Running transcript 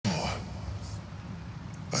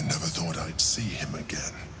I never thought I'd see him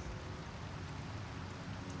again.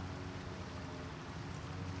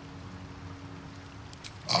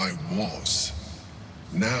 I was.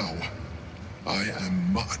 Now, I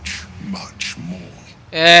am much, much more.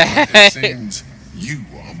 It seems you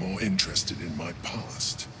are more interested in my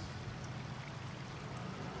past.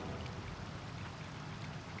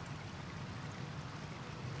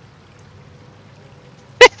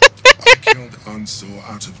 I killed Ansor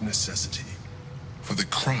out of necessity. For the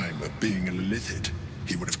crime of being a Lithid,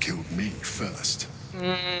 he would have killed me first.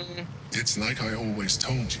 It's like I always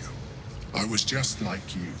told you. I was just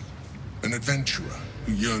like you. An adventurer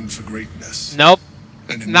who yearned for greatness. Nope.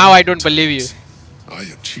 And Now I don't believe you. I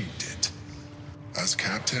achieved it. As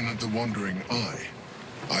captain of the Wandering Eye,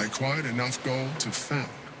 I acquired enough gold to found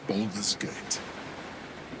Baldur's Gate.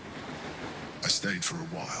 I stayed for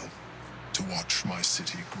a while to watch my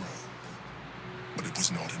city grow. But it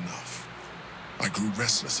was not enough. I grew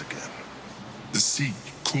restless again. The sea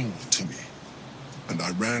called to me, and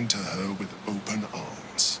I ran to her with open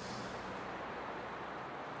arms.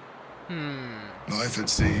 Life at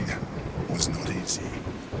sea was not easy.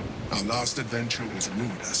 Our last adventure was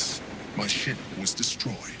ruinous. My ship was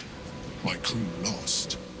destroyed. My crew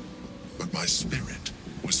lost. But my spirit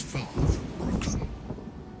was far from broken.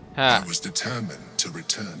 I was determined to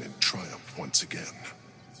return in triumph once again.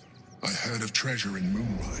 I heard of treasure in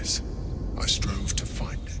Moonrise. I strove to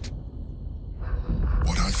find it.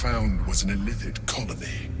 What I found was an illithid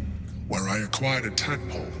colony, where I acquired a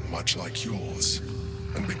tadpole much like yours,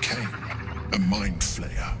 and became a mind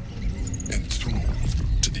flayer,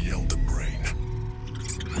 enthralled to the Elder Brain.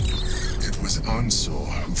 It was Ansor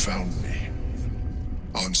who found me.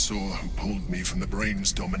 Ansor who pulled me from the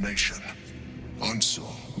Brain's domination. Ansor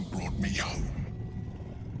who brought me home.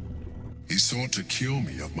 He sought to cure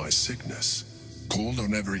me of my sickness, called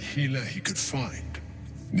on every healer he could find,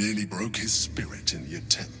 nearly broke his spirit in the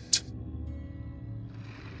attempt.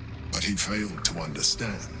 But he failed to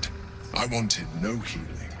understand. I wanted no healing.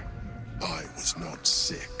 I was not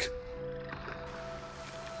sick.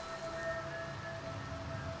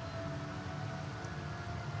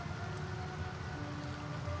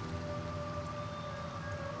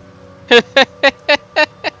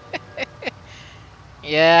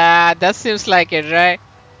 Yeah, that seems like it, right?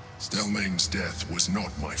 Stelmane's death was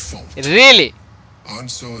not my fault. Really?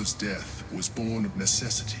 Ansor's death was born of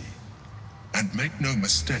necessity. And make no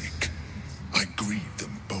mistake, I grieved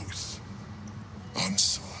them both.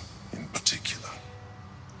 Ansor, in particular.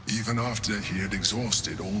 Even after he had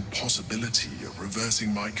exhausted all possibility of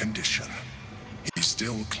reversing my condition, he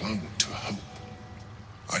still clung to hope.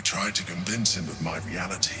 I tried to convince him of my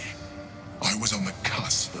reality. I was on the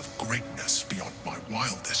cusp of greatness beyond my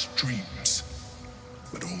wildest dreams.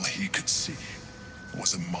 But all he could see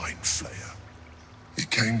was a mind flayer. He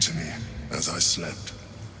came to me as I slept.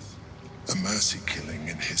 A mercy killing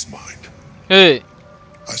in his mind. Hey.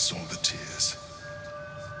 I saw the tears.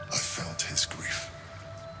 I felt his grief.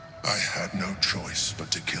 I had no choice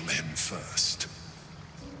but to kill him first.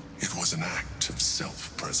 It was an act of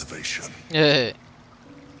self-preservation. Hey.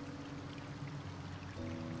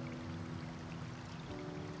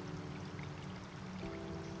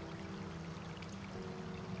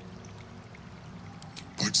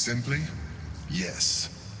 Put simply, yes.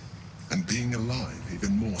 And being alive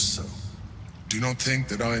even more so. Do not think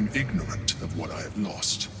that I am ignorant of what I have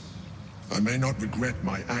lost. I may not regret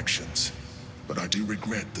my actions, but I do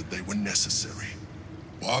regret that they were necessary.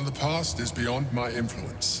 While the past is beyond my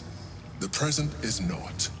influence, the present is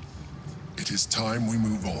not. It is time we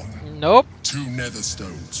move on. Nope. 2 nether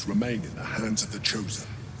stones remain in the hands of the Chosen.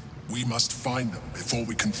 We must find them before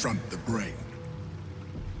we confront the Brain.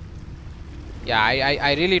 Yeah,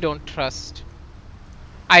 I really don't trust.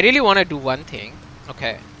 I really want to do one thing.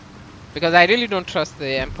 Okay. Because I really don't trust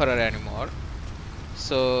the Emperor anymore.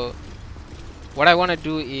 So what I want to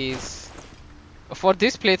do is, for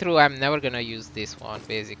this playthrough, I'm never gonna use this one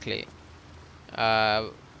basically.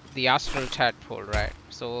 The Astral Tadpole, right?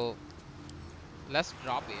 So let's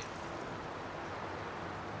drop it.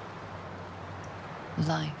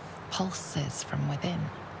 Life pulses from within.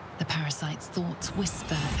 The parasite's thoughts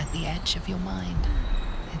whisper at the edge of your mind.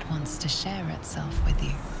 It wants to share itself with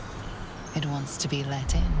you. It wants to be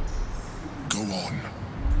let in. Go on.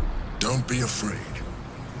 Don't be afraid.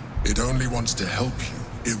 It only wants to help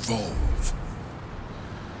you evolve.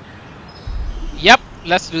 Yep,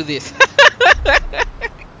 let's do this.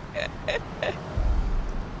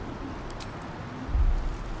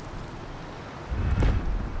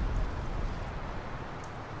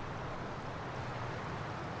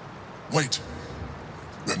 Wait.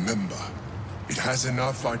 Remember, it has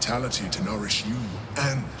enough vitality to nourish you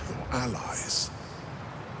and your allies.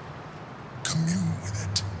 Commune with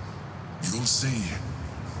it. You'll see,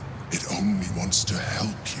 it only wants to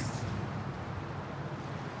help you.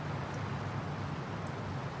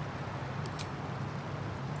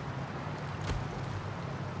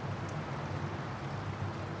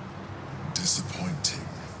 Disappointing.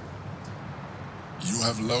 You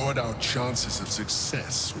have lowered our chances of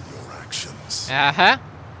success with your actions. Uh-huh.